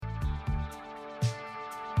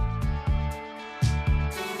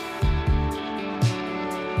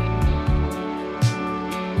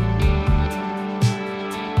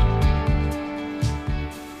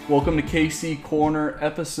Welcome to KC Corner,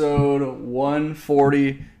 episode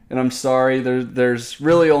 140. And I'm sorry, there's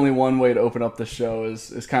really only one way to open up the show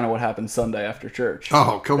is kind of what happened Sunday after church.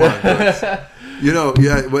 Oh, come on.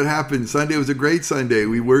 What happened Sunday was a great Sunday.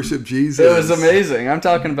 We worshiped Jesus. It was amazing. I'm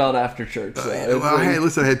talking about after church. So hey,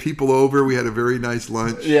 listen, I had people over. We had a very nice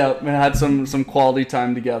lunch. Yeah, we had some quality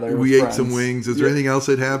time together. We ate some wings. Is there anything else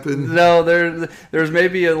that happened? No, there's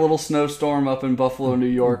maybe a little snowstorm up in Buffalo, New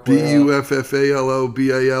York. Buffaloballs.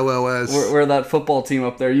 Where that football team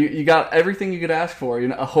up there, you got everything you could ask for.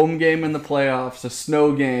 A home game in the playoffs, a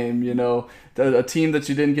snow game, a team that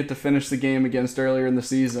you didn't get to finish the game against earlier in the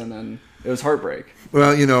season, and it was heartbreak. Well,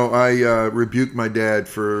 I rebuked my dad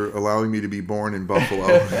for allowing me to be born in Buffalo.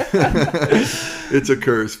 It's a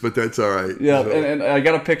curse, but that's all right. Yeah, so. And I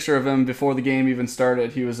got a picture of him before the game even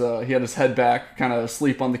started. He had his head back, kind of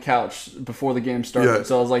asleep on the couch before the game started. Yeah.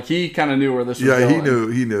 So I was like, he kind of knew where this was going. Yeah,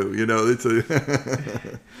 he knew. It's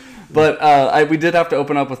a... But we did have to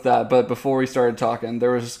open up with that. But before we started talking,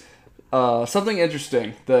 there was something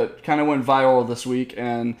interesting that kind of went viral this week,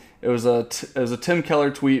 and it was a Tim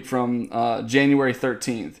Keller tweet from January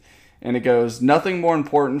 13th, and it goes, "Nothing more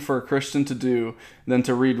important for a Christian to do than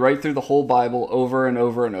to read right through the whole Bible over and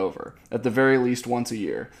over and over, at the very least once a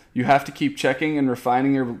year. You have to keep checking and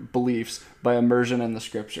refining your beliefs by immersion in the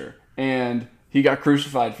Scripture." And he got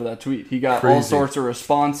crucified for that tweet. He got all sorts of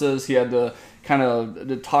responses. He had to kind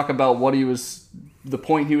of talk about the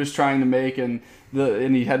point he was trying to make, and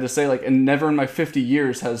he had to say, and never in my 50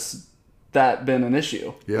 years has that been an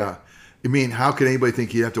issue. Yeah. I mean, how can anybody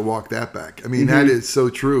think you have to walk that back? I mean, that is so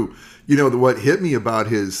true. What hit me about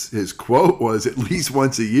his quote was at least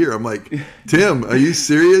once a year. I'm like, Tim, are you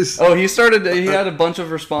serious? Oh, he had a bunch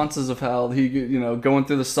of responses of how he, going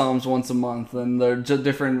through the Psalms once a month, and they're just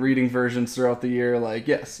different reading versions throughout the year.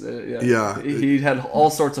 Yes. Yeah. He had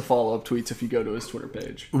all sorts of follow-up tweets if you go to his Twitter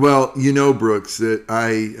page. Well, Brooks, that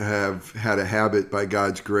I have had a habit by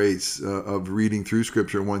God's grace of reading through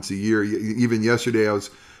Scripture once a year. Even yesterday I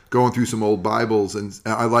was going through some old Bibles, and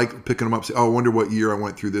I like picking them up. Say, I wonder what year I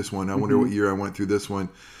went through this one. I wonder what year I went through this one.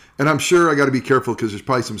 And I'm sure I got to be careful because there's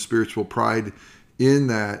probably some spiritual pride in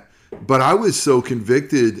that. But I was so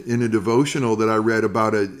convicted in a devotional that I read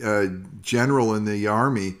about a general in the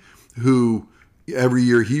Army who every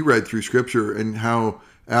year he read through Scripture, and how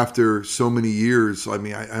after so many years, I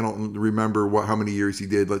mean, I don't remember how many years he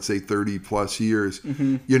did, let's say 30 plus years,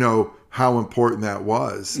 how important that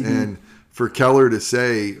was. And for Keller to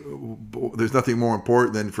say there's nothing more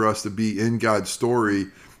important than for us to be in God's story,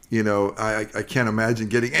 I can't imagine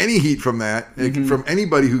getting any heat from that, from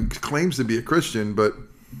anybody who claims to be a Christian, but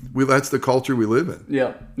that's the culture we live in.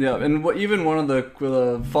 Yeah. And even one of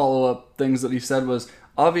the follow-up things that he said was,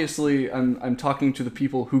 obviously I'm talking to the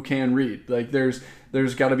people who can read.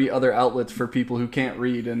 There's got to be other outlets for people who can't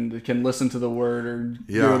read and can listen to the word or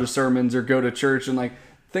go to sermons or go to church, and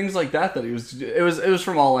things like that it was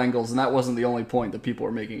from all angles, and that wasn't the only point that people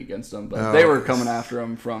were making against him, but they were coming after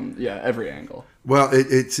him from every angle. Well,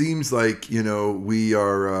 it seems like we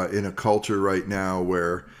are in a culture right now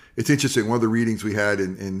where it's interesting. One of the readings we had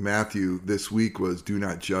in Matthew this week was "Do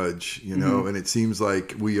not judge," and it seems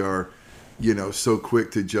like we are so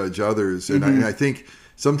quick to judge others, and I think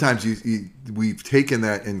sometimes we've taken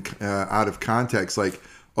that out of context,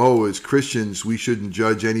 as Christians we shouldn't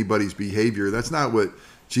judge anybody's behavior. That's not what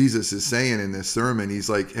Jesus is saying in this sermon. He's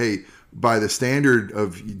like, hey, by the standard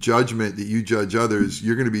of judgment that you judge others,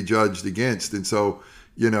 you're going to be judged against. And so,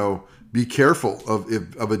 be careful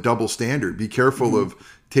of a double standard. Be careful of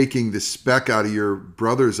taking the speck out of your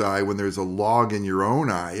brother's eye when there's a log in your own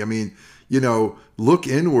eye. I mean, look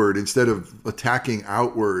inward instead of attacking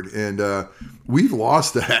outward. And we've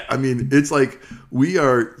lost that. I mean, it's like we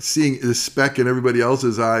are seeing the speck in everybody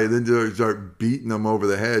else's eye and then start beating them over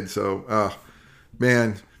the head. So,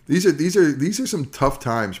 man, these are some tough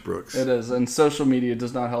times, Brooks. It is, and social media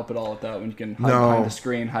does not help at all with that. When you can hide behind a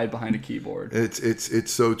screen, hide behind a keyboard.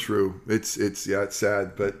 It's so true. It's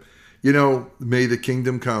sad, but may the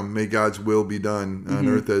kingdom come, may God's will be done on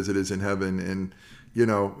earth as it is in heaven, and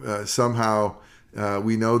somehow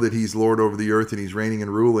we know that He's Lord over the earth and He's reigning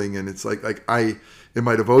and ruling, and it's like I in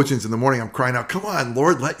my devotions in the morning I'm crying out, come on,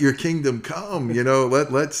 Lord, let Your kingdom come.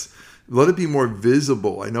 Let it be more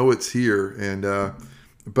visible. I know it's here, and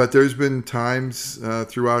but there's been times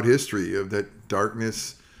throughout history that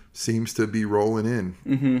darkness seems to be rolling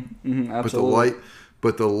in. Absolutely.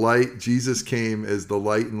 But the light, Jesus came as the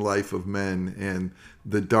light and life of men, and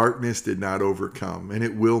the darkness did not overcome, and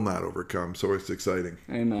it will not overcome. So it's exciting.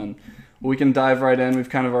 Amen. we can dive right in. We've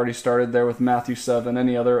kind of already started there with Matthew 7.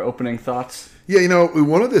 Any other opening thoughts? Yeah,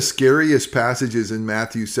 one of the scariest passages in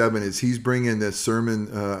Matthew 7 is he's bringing this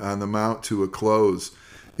Sermon on the Mount to a close.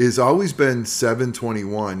 It's always been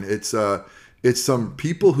 7:21. It's some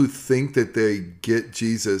people who think that they get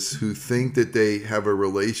Jesus, who think that they have a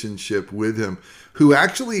relationship with him, who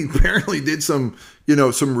actually apparently did some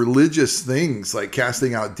religious things like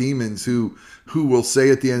casting out demons, who will say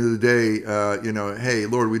at the end of the day, hey,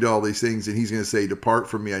 Lord, we did all these things. And he's going to say, depart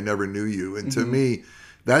from me, I never knew you. And to me,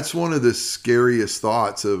 that's one of the scariest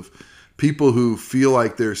thoughts of people who feel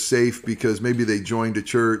like they're safe because maybe they joined a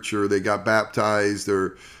church or they got baptized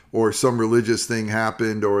or some religious thing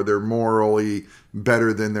happened or they're morally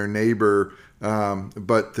better than their neighbor.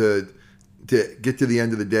 But to get to the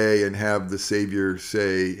end of the day and have the Savior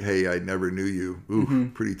say, hey, I never knew you.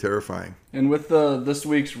 Ooh, pretty terrifying. And with this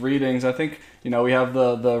week's readings, I think, we have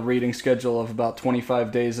the reading schedule of about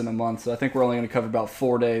 25 days in a month. So I think we're only going to cover about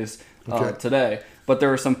 4 days today. But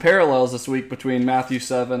there are some parallels this week between Matthew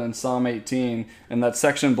 7 and Psalm 18. And that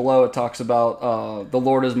section below, it talks about the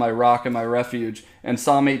Lord is my rock and my refuge. And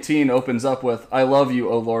Psalm 18 opens up with, I love you,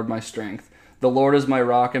 O Lord, my strength. The Lord is my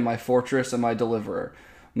rock and my fortress and my deliverer.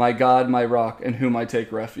 My God, my rock, in whom I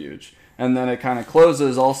take refuge. And then it kind of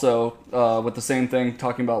closes also with the same thing,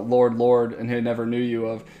 talking about Lord, Lord, and he never knew you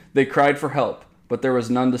of. They cried for help, but there was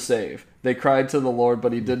none to save. They cried to the Lord,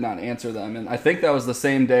 but he did not answer them. And I think that was the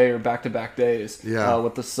same day or back-to-back days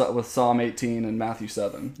with Psalm 18 and Matthew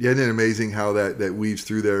 7. Yeah, isn't it amazing how that weaves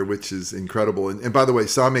through there, which is incredible. And by the way,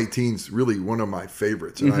 Psalm 18 is really one of my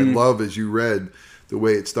favorites. And I love, as you read, the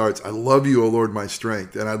way it starts. I love you, O Lord, my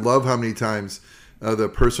strength. And I love how many times the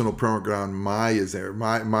personal pronoun my is there.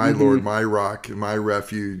 My Lord, my rock, my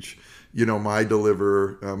refuge, my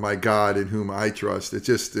deliverer, my God in whom I trust.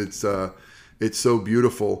 It's so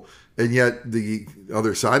beautiful. And yet the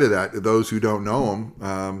other side of that, those who don't know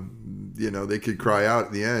him, they could cry out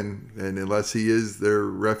at the end. And unless he is their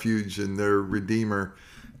refuge and their redeemer,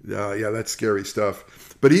 that's scary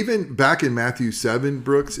stuff. But even back in Matthew 7,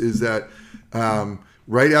 Brooks, is that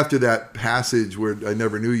right after that passage where I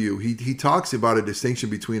never knew you, he talks about a distinction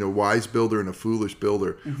between a wise builder and a foolish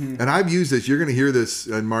builder. And I've used this. You're going to hear this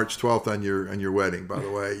on March 12th on your wedding, by the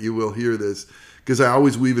way. You will hear this because I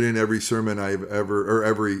always weave it in every sermon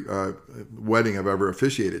every wedding I've ever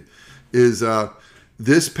officiated, is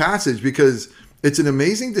this passage, because it's an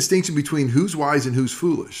amazing distinction between who's wise and who's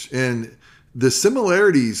foolish. And the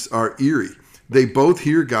similarities are eerie. They both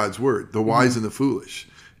hear God's word, the wise and the foolish.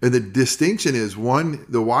 And the distinction is, one,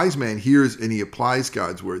 the wise man hears and he applies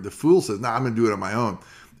God's word. The fool says, I'm going to do it on my own.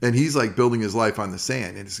 And he's like building his life on the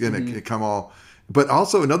sand, and it's going to come all. But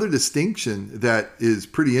also another distinction that is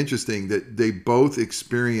pretty interesting, that they both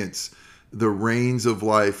experience the rains of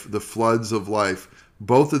life, the floods of life.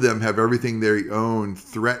 Both of them have everything they own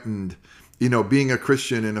threatened. Being a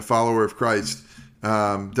Christian and a follower of Christ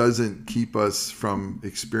doesn't keep us from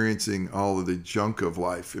experiencing all of the junk of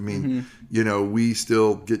life. I mean, we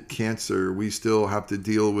still get cancer. We still have to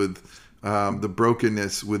deal with the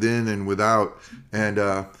brokenness within and without.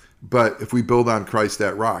 And but if we build on Christ,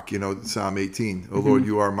 that rock, Psalm 18, oh Lord,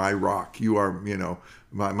 you are my rock. You are,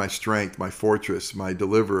 my strength, my fortress, my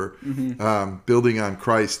deliverer. Building on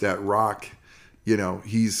Christ, that rock,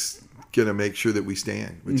 he's going to make sure that we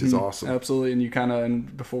stand, which is awesome. Absolutely. And you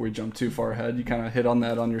and before we jump too far ahead, you kind of hit on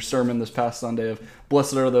that on your sermon this past Sunday of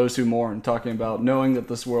blessed are those who mourn, talking about knowing that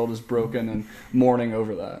this world is broken and mourning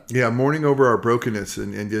over that. Yeah, mourning over our brokenness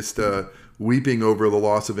and just weeping over the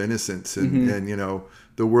loss of innocence and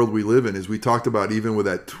the world we live in. As we talked about even with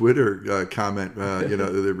that Twitter comment,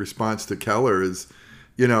 the response to Keller is,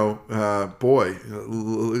 boy,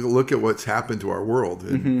 look at what's happened to our world.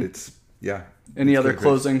 And it's, Any other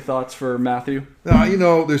closing thoughts for Matthew?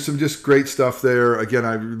 No, there's some just great stuff there.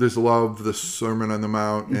 Again, there's love, the Sermon on the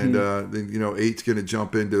Mount, and 8's going to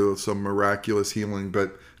jump into some miraculous healing.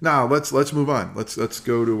 But now let's move on. Let's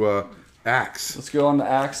go to Acts. Let's go on to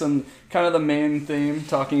Acts, and kind of the main theme,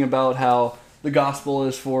 talking about how the gospel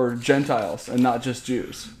is for Gentiles and not just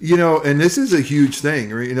Jews. And this is a huge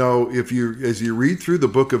thing. As you read through the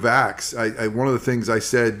book of Acts, one of the things I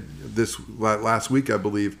said this last week, I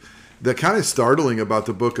believe, that kind of startling about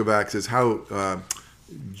the book of Acts is how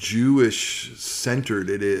Jewish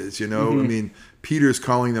centered it is. I mean, Peter's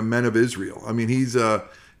calling them men of Israel. I mean,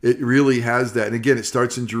 it really has that. And again, it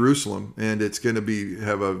starts in Jerusalem, and it's going to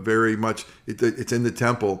have a very much, it's in the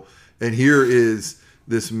temple. And here is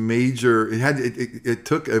this major, it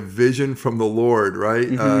took a vision from the Lord,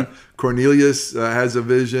 right? Cornelius has a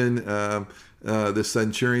vision, the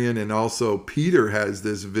centurion, and also Peter has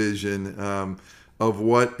this vision of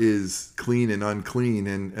what is clean and unclean,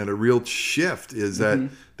 and a real shift is that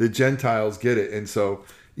the Gentiles get it. And so,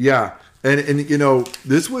 yeah. And you know,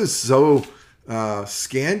 this was so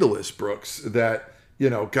scandalous, Brooks, that,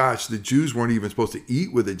 you know, gosh, the Jews weren't even supposed to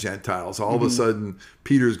eat with the Gentiles. All of a sudden,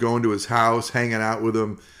 Peter's going to his house, hanging out with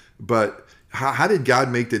them. But how did God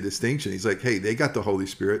make the distinction? He's like, hey, they got the Holy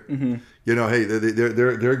Spirit. You know, hey,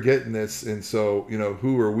 they're getting this, and so, you know,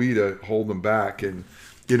 who are we to hold them back? And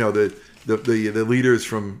you know, the leaders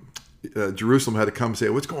from Jerusalem had to come and say,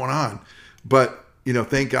 what's going on? But you know,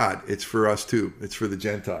 thank God, it's for us too. It's for the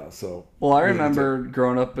Gentiles. So, well, I remember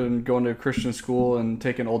growing up and going to a Christian school and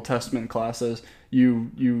taking Old Testament classes.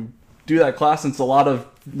 You do that class, and it's a lot of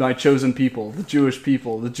my chosen people, the Jewish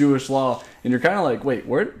people, the Jewish law, and you're kind of like, wait,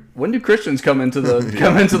 when do Christians come into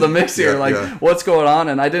the mix here? What's going on?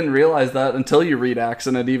 And I didn't realize that until you read Acts,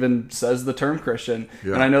 and it even says the term Christian.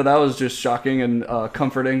 Yeah. And I know that was just shocking and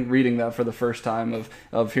comforting reading that for the first time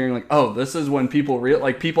of hearing like, oh, this is when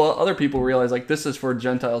other people realize like this is for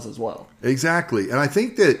Gentiles as well. Exactly, and I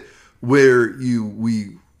think that where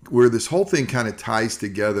this whole thing kind of ties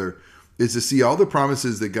together is to see all the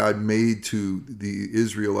promises that God made to the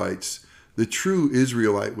Israelites. The true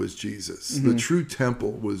Israelite was Jesus. The true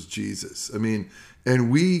temple was Jesus. I mean,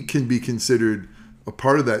 and we can be considered a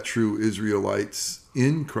part of that true Israelites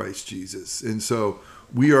in Christ Jesus. And so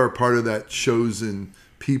we are a part of that chosen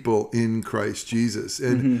people in Christ Jesus.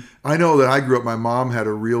 And I know that I grew up, my mom had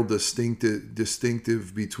a real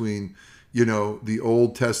distinctive between, you know, the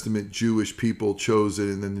Old Testament Jewish people chosen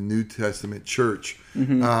and then the New Testament church.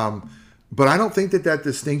 But I don't think that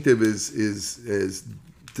distinctive is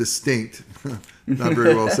distinct, not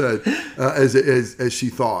very well said, as she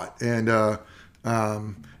thought. And,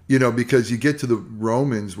 you know, because you get to the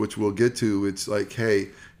Romans, which we'll get to, it's like, hey,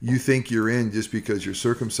 you think you're in just because you're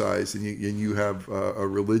circumcised and you have a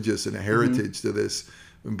religious and a heritage to this.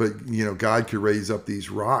 But, you know, God could raise up these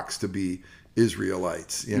rocks to be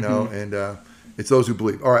Israelites, you know, and it's those who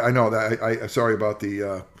believe. All right, I know that. I sorry about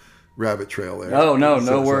the rabbit trail there. Oh,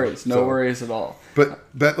 no worries. No worries at all. But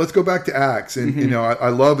let's go back to Acts. And, you know, I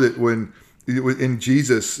love it when in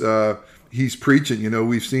Jesus, he's preaching. You know,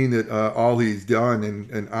 we've seen that all he's done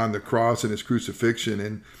and on the cross and his crucifixion.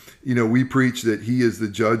 And, you know, we preach that he is the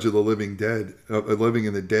judge of the living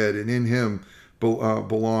and the dead. And in him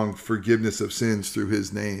belong forgiveness of sins through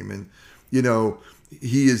his name. And, you know,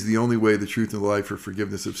 he is the only way, the truth, and the life for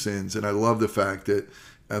forgiveness of sins. And I love the fact that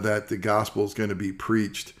the gospel is going to be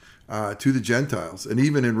preached to the Gentiles. And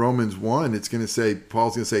even in Romans 1, it's going to say,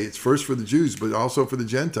 Paul's going to say, it's first for the Jews, but also for the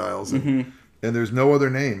Gentiles. And there's no other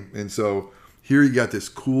name. And so here you got this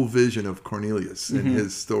cool vision of Cornelius and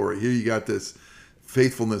his story. Here you got this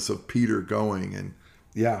faithfulness of Peter going. And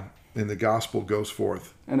and the gospel goes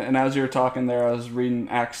forth. And as you were talking there, I was reading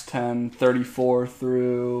Acts 10:34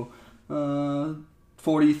 through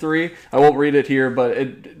 43. I won't read it here,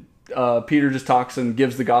 but Peter just talks and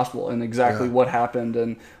gives the gospel and exactly what happened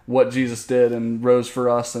and what Jesus did and rose for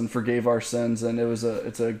us and forgave our sins. And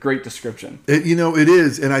it's a great description. It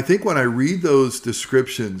is. And I think when I read those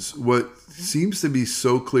descriptions, what seems to be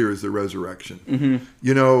so clear is the resurrection.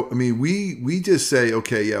 You know, I mean, we just say,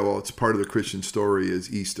 okay, yeah, well, it's part of the Christian story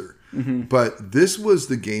is Easter. But this was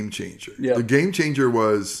the game changer. Yep. The game changer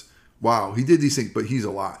was, wow, he did these things, but he's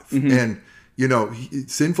alive. And, you know,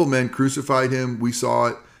 sinful men crucified him. We saw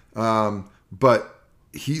it. But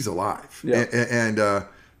he's alive. Yeah. And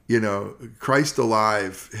you know, Christ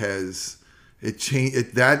alive has it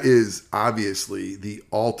changed. That is obviously the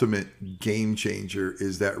ultimate game changer,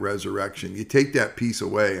 is that resurrection. You take that piece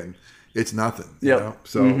away and it's nothing. You know?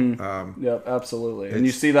 So, yep, absolutely. And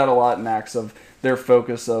you see that a lot in Acts of their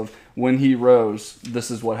focus of when he rose,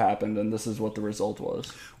 this is what happened and this is what the result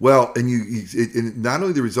was. Well, and and not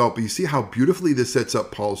only the result, but you see how beautifully this sets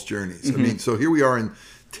up Paul's journeys. I mean, so here we are in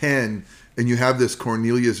 10, and you have this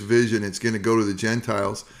Cornelius vision. It's going to go to the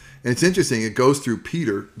Gentiles. And it's interesting. It goes through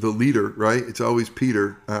Peter, the leader, right? It's always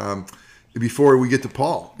Peter before we get to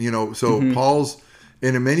Paul. You know, so Paul's,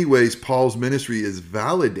 and in many ways, Paul's ministry is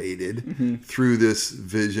validated through this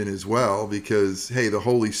vision as well, because, hey, the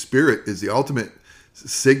Holy Spirit is the ultimate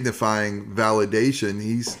signifying validation.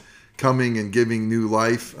 He's coming and giving new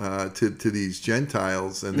life to these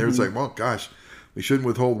Gentiles. And there's like, well, gosh, we shouldn't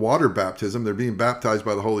withhold water baptism. They're being baptized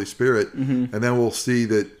by the Holy Spirit. And then we'll see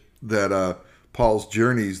that Paul's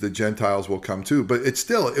journeys, the Gentiles will come too. But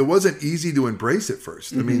it wasn't easy to embrace at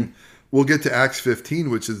first. I mean, we'll get to Acts 15,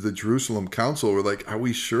 which is the Jerusalem Council. We're like, are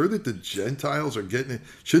we sure that the Gentiles are getting it?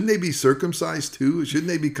 Shouldn't they be circumcised too? Shouldn't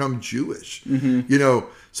they become Jewish? You know,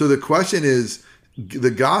 so the question is,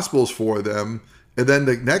 the gospel's for them. And then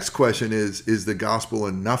the next question is the gospel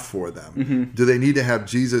enough for them? Do they need to have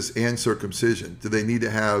Jesus and circumcision? Do they need to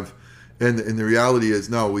have, and the reality is,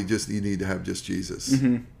 no, you need to have just Jesus.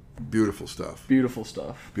 Beautiful stuff. Beautiful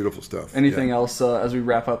stuff. Beautiful stuff. Anything else as we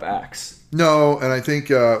wrap up Acts? No, and I think,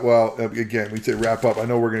 well, again, we say wrap up. I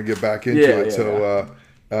know we're going to get back into it, so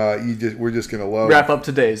we're just going to love wrap up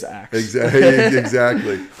today's Acts.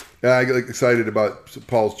 Exactly. I get excited about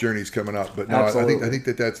Paul's journeys coming up, but no, I think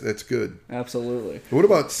that's good. Absolutely. What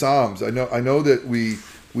about Psalms? I know that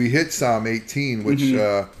we hit Psalm 18, which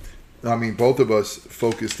I mean both of us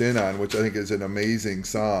focused in on, which I think is an amazing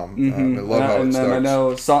psalm. I love how it starts. And I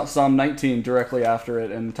know Psalm 19 directly after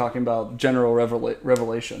it, and talking about general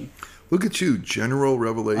revelation. Look at you, general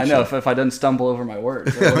revelation. I know, if I didn't stumble over my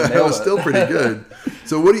words, I would've that was still pretty good.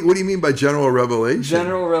 So what do you mean by general revelation?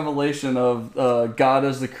 General revelation of God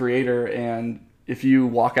as the creator, and if you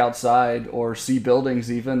walk outside or see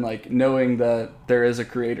buildings even, like knowing that there is a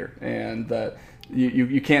creator and that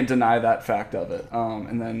you can't deny that fact of it.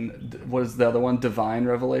 And then what is the other one? Divine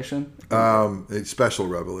revelation? It's special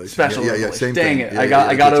revelation. Special revelation. Yeah, same Dang thing. it.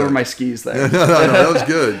 I got over my skis there. No, that was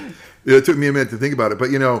good. It took me a minute to think about it, but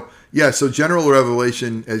so general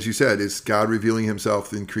revelation, as you said, is God revealing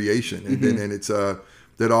himself in creation, and it's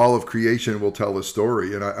that all of creation will tell a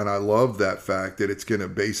story, and I love that fact that it's going to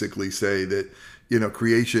basically say that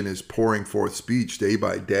creation is pouring forth speech day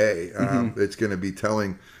by day. It's going to be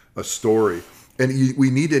telling a story, and we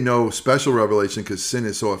need to know special revelation because sin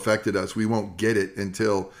has so affected us. We won't get it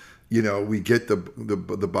until we get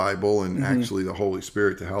the Bible and actually the Holy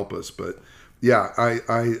Spirit to help us, but. Yeah,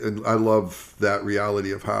 I love that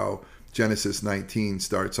reality of how Genesis 19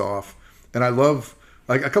 starts off, and I love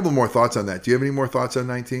a couple more thoughts on that. Do you have any more thoughts on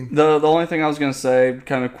 19? The only thing I was going to say,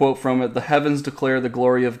 kind of quote from it: "The heavens declare the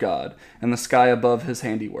glory of God, and the sky above His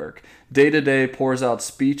handiwork. Day to day pours out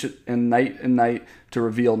speech, and night to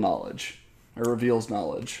reveal knowledge, or reveals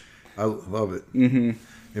knowledge." I love it. In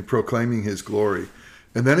proclaiming His glory.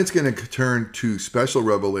 And then it's going to turn to special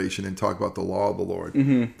revelation and talk about the law of the Lord.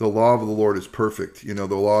 The law of the Lord is perfect.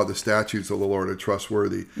 The statutes of the Lord are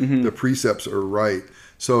trustworthy. The precepts are right.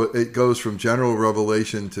 So it goes from general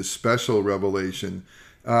revelation to special revelation.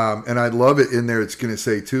 And I love it in there. It's going to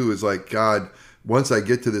say too, is like, God, once I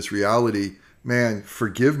get to this reality, man,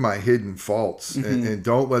 forgive my hidden faults and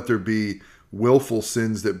don't let there be willful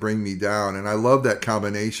sins that bring me down. And I love that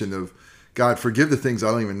combination of, God, forgive the things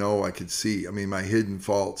I don't even know I could see. I mean, my hidden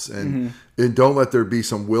faults, and don't let there be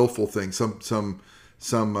some willful thing, some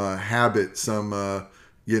habit, that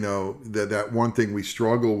one thing we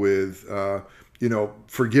struggle with.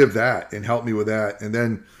 Forgive that and help me with that. And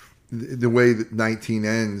then the way that 19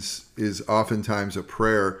 ends is oftentimes a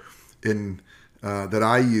prayer that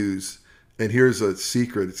I use. And here's a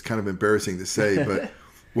secret; it's kind of embarrassing to say, but.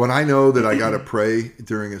 When I know that I got to pray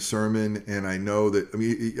during a sermon, and I know that,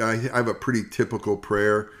 I have a pretty typical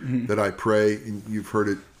prayer that I pray, and you've heard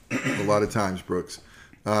it a lot of times, Brooks.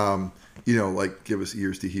 Like give us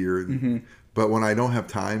ears to hear. But when I don't have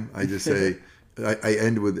time, I just say, I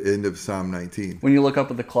end with the end of Psalm 19. When you look up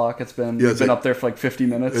at the clock, it's been up there for like 50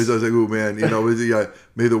 minutes. I was like, oh man,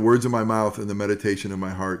 may the words of my mouth and the meditation of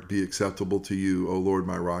my heart be acceptable to you, O Lord,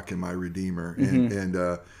 my rock and my redeemer.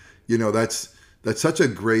 That's such a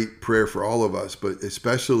great prayer for all of us, but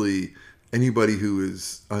especially anybody who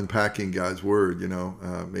is unpacking God's word.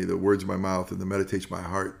 May the words of my mouth and the meditation of my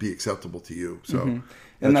heart be acceptable to you. So, in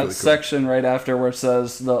that really cool section right after where it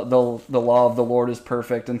says the law of the Lord is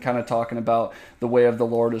perfect, and kind of talking about the way of the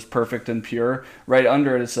Lord is perfect and pure. Right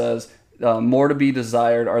under it says, "More to be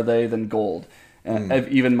desired are they than gold, and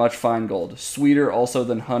even much fine gold, sweeter also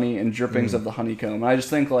than honey and drippings of the honeycomb." And I just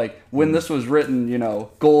think when this was written,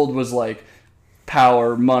 gold was like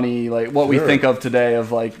power, money, like what we think of today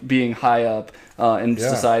of being high up in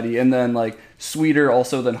society, and then sweeter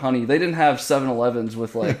also than honey. They didn't have 7-Elevens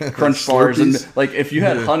with crunch bars, and if you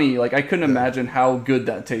had honey, I couldn't imagine how good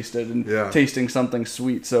that tasted, and tasting something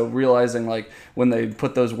sweet. So realizing when they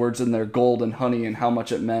put those words in there, gold and honey, and how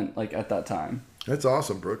much it meant at that time. That's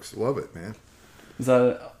awesome, Brooks. Love it, man. Is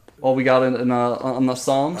that all we got on the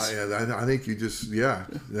Psalms? I think you just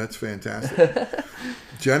that's fantastic.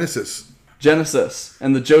 Genesis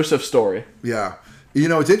and the Joseph story. Yeah.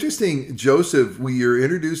 It's interesting. Joseph, we are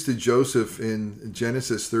introduced to Joseph in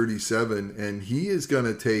Genesis 37, and he is going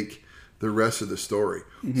to take the rest of the story.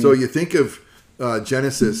 So you think of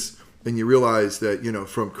Genesis, and you realize that,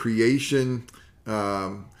 from creation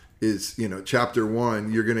is, chapter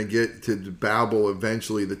 1, you're going to get to Babel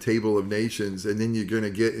eventually, the table of nations, and then you're going to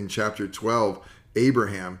get in chapter 12,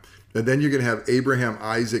 Abraham. And then you're going to have Abraham,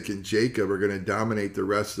 Isaac, and Jacob are going to dominate the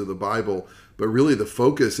rest of the Bible. but really the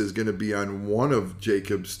focus is going to be on one of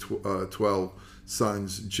Jacob's 12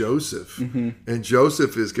 sons, Joseph. And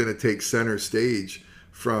Joseph is going to take center stage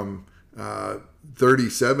from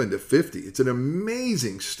 37 to 50. It's an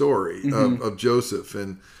amazing story of Joseph,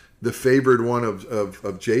 and the favored one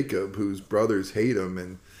of Jacob, whose brothers hate him,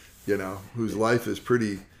 and whose life is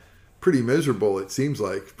pretty miserable, it seems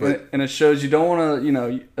like. But and it shows you don't want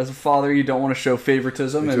to, as a father, you don't want to show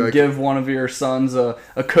favoritism and give one of your sons a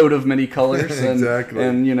coat of many colors. Exactly.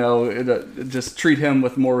 And just treat him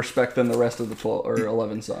with more respect than the rest of the 12 or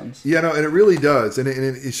 11 sons. Yeah, no, and it really does. And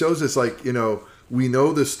it shows us, like, we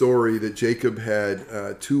know the story that Jacob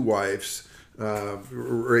had two wives,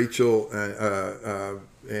 Rachel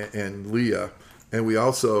and Leah. And we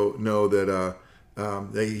also know that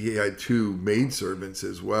he had two maidservants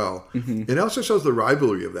as well. It also shows the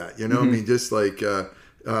rivalry of that. I mean, just like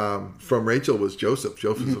from Rachel was Joseph.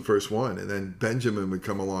 Joseph was the first one, and then Benjamin would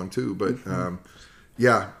come along too. But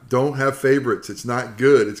don't have favorites. It's not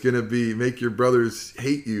good. It's going to make your brothers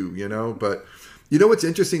hate you. But what's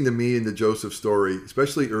interesting to me in the Joseph story,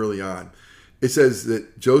 especially early on, it says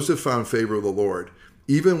that Joseph found favor of the Lord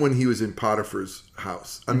even when he was in Potiphar's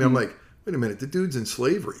house. I mean, I'm like, wait a minute, the dude's in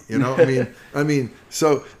slavery, I mean,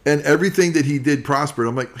 so, and everything that he did prospered.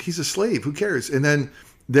 I'm like, he's a slave, who cares? And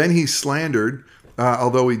then he's slandered,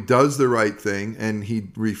 although he does the right thing, and he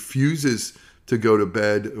refuses to go to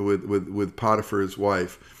bed with Potiphar's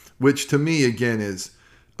wife, which to me, again, is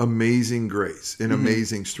amazing grace and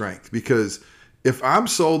amazing strength. Because if I'm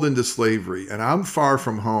sold into slavery and I'm far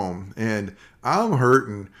from home and I'm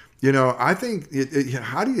hurting, I think,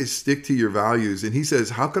 how do you stick to your values? And he says,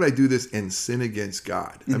 how could I do this and sin against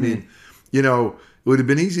God? I mean, it would have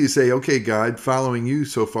been easy to say, okay, God, following you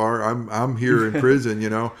so far, I'm here in prison,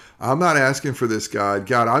 I'm not asking for this, God.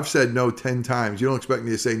 God, I've said no 10 times. You don't expect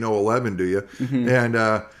me to say no 11, do you?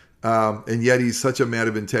 And yet he's such a man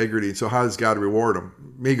of integrity. So how does God reward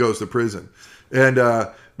him? He goes to prison. And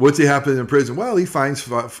what's he happen in prison? Well, he finds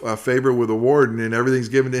favor with a warden and everything's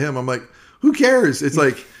given to him. I'm like, who cares? It's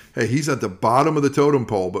like, hey, he's at the bottom of the totem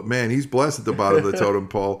pole, but man, he's blessed at the bottom of the totem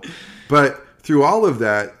pole. But through all of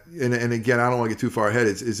that, and again, I don't want to get too far ahead,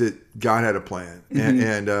 is that God had a plan.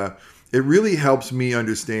 And it really helps me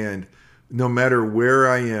understand, no matter where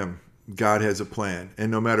I am, God has a plan. And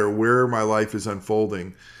no matter where my life is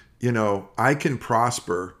unfolding, I can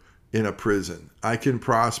prosper in a prison. I can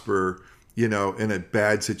prosper, in a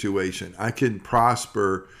bad situation. I can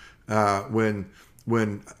prosper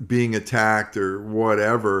when being attacked or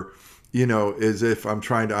whatever, as if I'm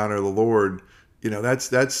trying to honor the Lord,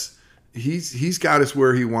 he's got us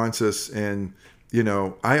where he wants us. And,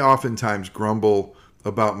 I oftentimes grumble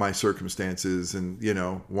about my circumstances and,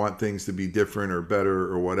 want things to be different or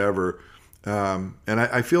better or whatever. And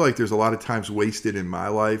I feel like there's a lot of times wasted in my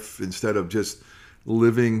life. Instead of just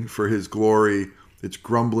living for his glory, it's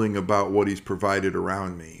grumbling about what he's provided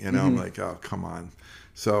around me. I'm like, oh, come on.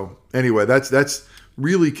 So anyway, that's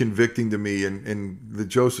really convicting to me, and the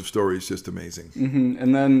Joseph story is just amazing.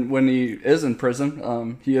 And then when he is in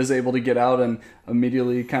prison, he is able to get out and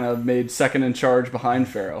immediately kind of made second in charge behind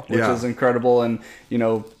Pharaoh, which is incredible. And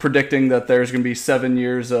predicting that there's going to be 7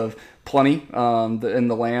 years of plenty in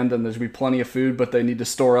the land, and there's going to be plenty of food, but they need to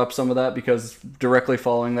store up some of that because directly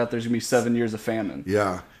following that, there's going to be 7 years of famine.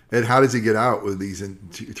 Yeah. And how does he get out with these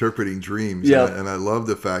interpreting dreams? Yeah. And I love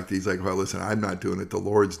the fact that he's like, well, listen, I'm not doing it. The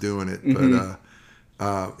Lord's doing it. But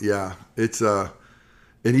it's and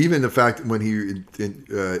even the fact when he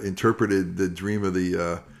interpreted the dream of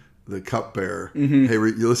the cupbearer, hey,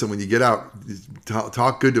 listen, when you get out,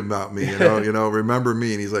 talk good about me, remember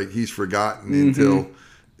me. And he's like, he's forgotten until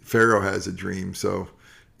Pharaoh has a dream. So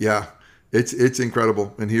yeah, it's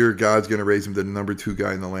incredible. And here God's going to raise him to the number 2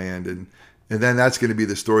 guy in the land. And then that's going to be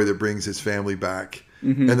the story that brings his family back.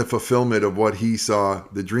 And the fulfillment of what he saw,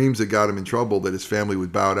 the dreams that got him in trouble, that his family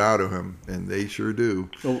would bow down to him. And they sure do.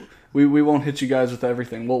 Well, we won't hit you guys with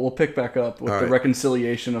everything. We'll pick back up with the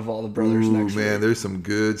reconciliation of all the brothers next week. Man, there's some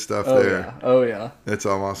good stuff there. Yeah. Oh, yeah. That's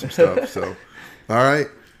all awesome stuff. So, all right.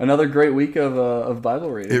 Another great week of Bible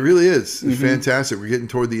reading. It really is. It's fantastic. We're getting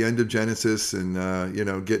toward the end of Genesis and,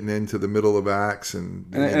 getting into the middle of Acts. And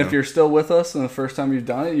if you're still with us and the first time you've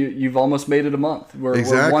done it, you've almost made it a month. We're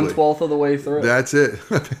 1/12 of the way through. That's it.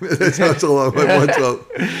 That's a lot.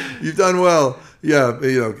 1/12. You've done well. Yeah,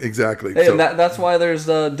 exactly. Hey, so, and that's why there's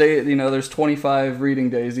there's 25 reading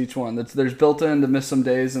days each one. There's built in to miss some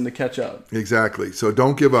days and to catch up. Exactly. So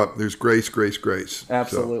don't give up. There's grace, grace, grace.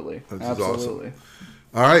 Absolutely. So, Absolutely. Awesome.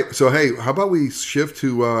 All right. So, hey, how about we shift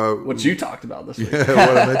to... what you talked about this week. Yeah,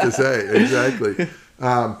 what I meant to say. Exactly.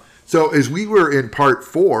 So as we were in part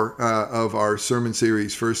 4 of our sermon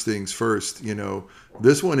series, First Things First,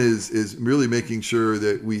 this one is really making sure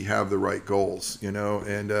that we have the right goals,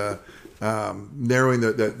 and narrowing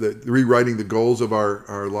rewriting the goals of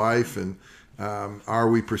our life, and are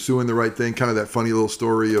we pursuing the right thing? Kind of that funny little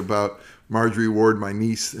story about Marjorie Ward, my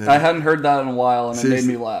niece. I hadn't heard that in a while, and it made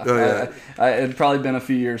me laugh. Oh, yeah. It had probably been a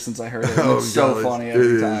few years since I heard it. And it's so funny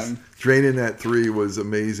every time. Training at 3 was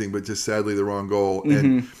amazing, but just sadly the wrong goal.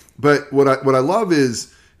 But what I love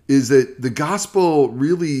is that the gospel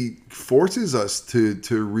really forces us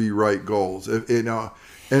to rewrite goals.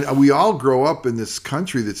 And we all grow up in this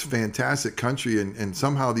country, this fantastic country, and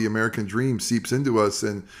somehow the American dream seeps into us,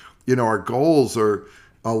 and our goals are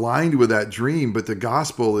aligned with that dream, but the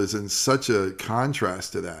gospel is in such a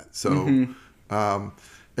contrast to that. So, and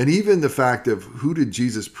even the fact of who did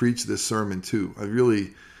Jesus preach this sermon to? I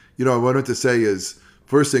really, I wanted to say is,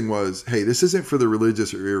 first thing was, hey, this isn't for the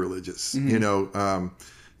religious or irreligious.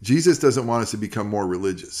 Jesus doesn't want us to become more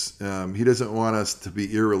religious. He doesn't want us to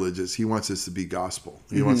be irreligious. He wants us to be gospel.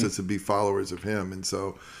 He wants us to be followers of him. And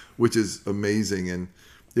so, which is amazing. And,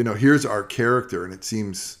 here's our character, and it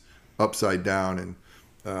seems upside down.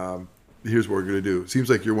 And here's what we're going to do. It seems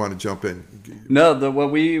like you want to jump in. No,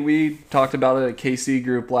 what we talked about it at KC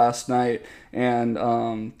group last night, and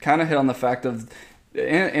kind of hit on the fact of,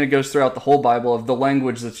 and it goes throughout the whole Bible, of the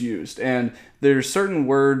language that's used. And there's certain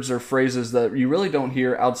words or phrases that you really don't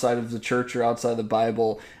hear outside of the church or outside the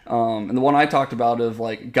Bible. And the one I talked about of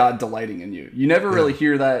like God delighting in you. You never really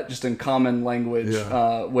hear that just in common language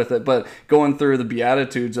with it. But going through the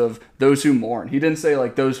Beatitudes of those who mourn. He didn't say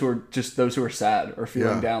like those who are sad or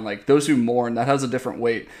feeling down. Like those who mourn, that has a different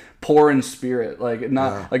weight. Poor in spirit, like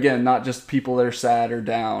not just people that are sad or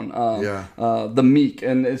down. The meek,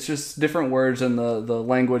 and it's just different words, and the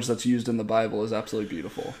language that's used in the Bible is absolutely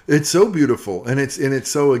beautiful. It's so beautiful, and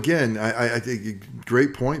it's so, again, I think a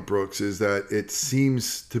great point, Brooks, is that it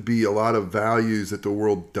seems to be a lot of values that the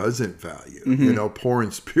world doesn't value. Poor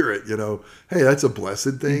in spirit, hey, that's a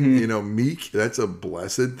blessed thing. Meek, that's a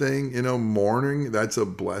blessed thing. Mourning, that's a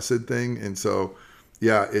blessed thing. And so,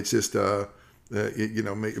 it's just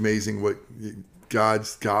amazing what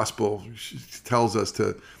God's gospel tells us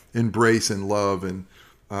to embrace and love, and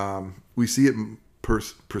we see it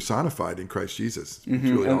personified in Christ Jesus. It's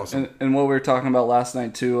really awesome. And what we were talking about last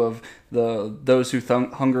night too, of those who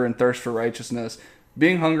hunger and thirst for righteousness.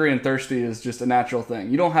 Being hungry and thirsty is just a natural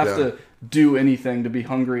thing. You don't have to do anything to be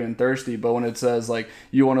hungry and thirsty, but when it says like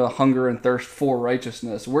you want to hunger and thirst for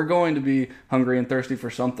righteousness, we're going to be hungry and thirsty for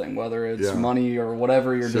something, whether it's money or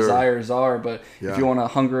whatever your desires are. But if you want to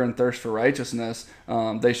hunger and thirst for righteousness,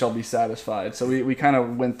 they shall be satisfied. So we kind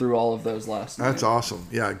of went through all of those last night. That's awesome.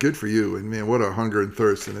 Yeah, good for you. And man, what a hunger and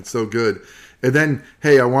thirst, and it's so good. And then,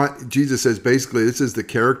 hey, Jesus says basically, this is the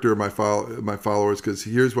character of my followers, because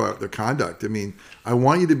here's what the conduct. I mean, I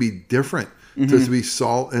want you to be different, to be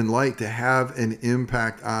salt and light, to have an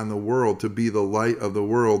impact on the world, to be the light of the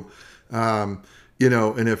world. And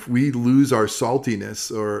if we lose our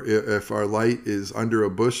saltiness, or if our light is under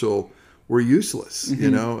a bushel, we're useless,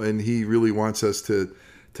 and he really wants us to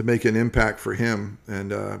make an impact for him.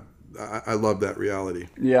 And, I love that reality.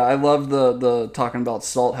 Yeah, I love the talking about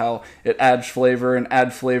salt, how it adds flavor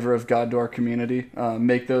of God to our community.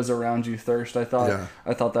 Make those around you thirst. I thought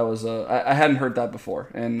that was I hadn't heard that before,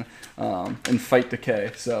 and Fight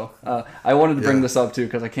Decay. So I wanted to bring this up too,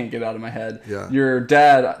 because I can't get it out of my head. Yeah. Your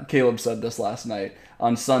dad, Caleb, said this last night.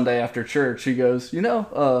 On Sunday after church, he goes,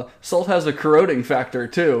 salt has a corroding factor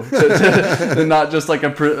too, and not just like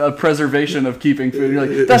a preservation of keeping food. You're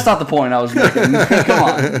like, that's not the point I was making. Come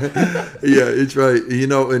on. Yeah, it's right.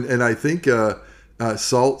 And I think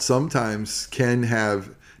salt sometimes can have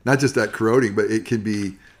not just that corroding, but it can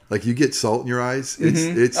be like you get salt in your eyes.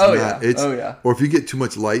 Or if you get too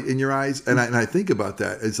much light in your eyes, and I think about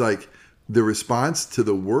that. It's like the response to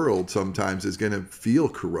the world sometimes is going to feel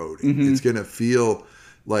corroding. It's going to feel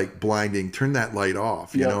like blinding. Turn that light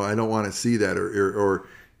off. I don't want to see that. Or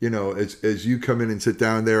as you come in and sit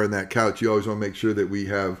down there on that couch, you always want to make sure that we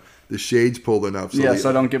have the shades pulled enough. So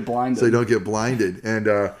I don't get blinded. So you don't get blinded. And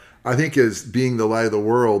I think as being the light of the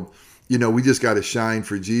world, we just got to shine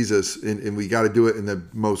for Jesus, and we got to do it in the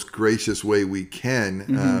most gracious way we can.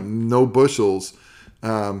 No bushels,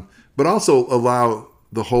 but also allow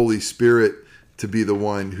the Holy Spirit to be the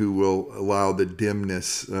one who will allow the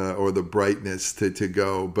dimness or the brightness to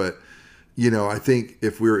go. But, I think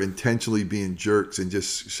if we're intentionally being jerks and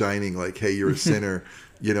just shining like, hey, you're a sinner,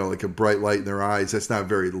 like a bright light in their eyes, that's not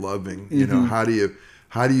very loving. How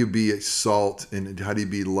do you be a salt, and how do you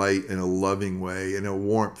be light in a loving way, in a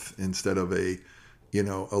warmth, instead of a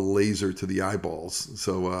a laser to the eyeballs.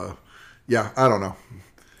 So, yeah, I don't know.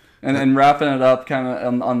 And wrapping it up kind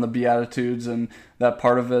of on the Beatitudes, and that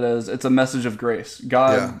part of it is it's a message of grace.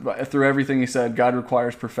 God, through everything he said, God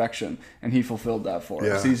requires perfection, and he fulfilled that for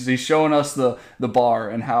us. He's showing us the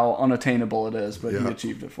bar and how unattainable it is, but he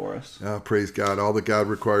achieved it for us. Praise God. All that God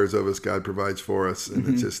requires of us, God provides for us. And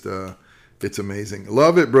it's just, it's amazing.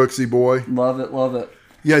 Love it, Brooksy boy. Love it, love it.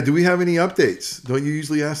 Yeah, do we have any updates? Don't you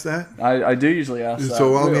usually ask that? I do usually ask that.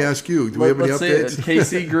 So let me ask you. Do we have any updates?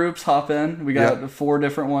 KC groups, hop in. We got 4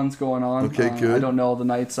 different ones going on. Okay, good. I don't know all the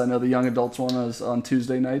nights. I know the young adults one is on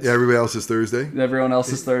Tuesday nights. Yeah, everybody else is Thursday. Everyone else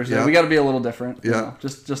is Thursday. Yeah. We got to be a little different. Yeah.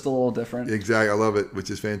 Just a little different. Exactly. I love it,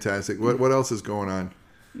 which is fantastic. What else is going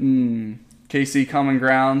on? KC Common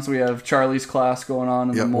Grounds. We have Charlie's class going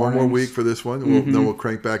on in the mornings. 1 more week for this one. Then we'll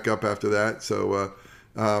crank back up after that. So,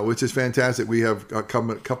 which is fantastic. We have a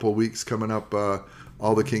couple of weeks coming up,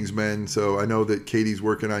 all the King's Men. So I know that Katie's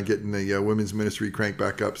working on getting the women's ministry cranked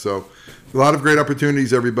back up. So a lot of great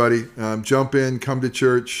opportunities, everybody. Jump in, come to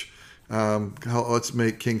church. Let's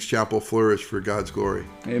make King's Chapel flourish for God's glory.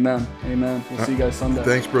 Amen. Amen. We'll see you guys Sunday.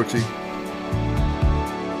 Thanks, Brooksy.